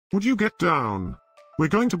Would you get down? We're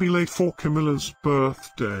going to be late for Camilla's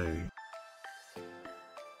birthday.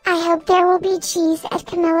 I hope there will be cheese at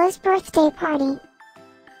Camilla's birthday party.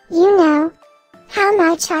 You know how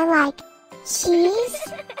much I like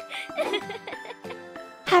cheese.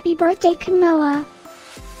 Happy birthday, Kamilla.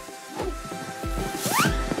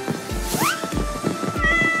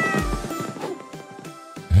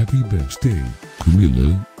 Happy birthday,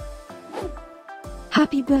 Kamilla.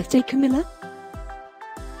 Happy birthday, Kamilla.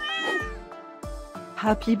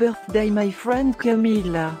 Happy birthday, my friend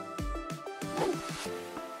Kamilla.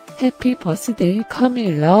 Happy birthday,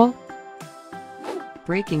 Kamilla.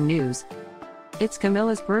 Breaking news. It's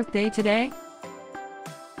Camilla's birthday today.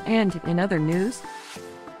 And in other news,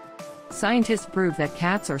 scientists prove that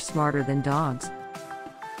cats are smarter than dogs.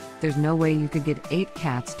 There's no way you could get 8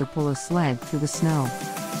 cats to pull a sled through the snow.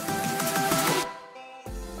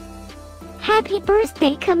 Happy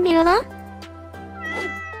birthday, Kamilla.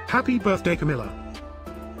 Happy birthday, Kamilla.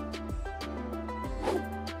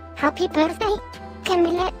 Happy birthday,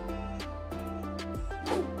 Kamilla.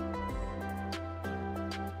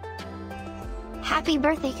 Happy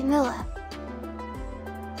birthday, Kamilla.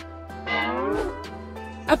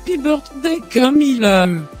 Happy birthday,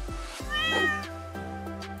 Kamilla.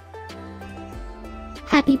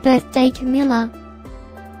 Happy birthday, Kamilla.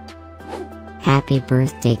 Happy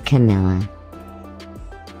birthday, Kamilla.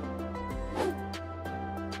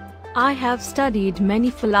 I have studied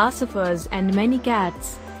many philosophers and many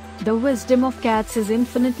cats. The wisdom of cats is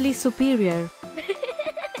infinitely superior.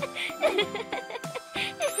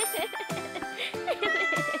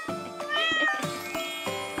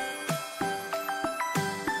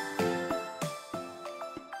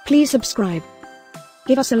 Please subscribe,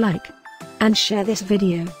 give us a like, and share this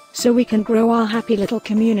video, so we can grow our happy little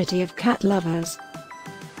community of cat lovers.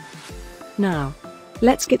 Now,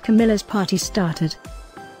 let's get Camilla's party started.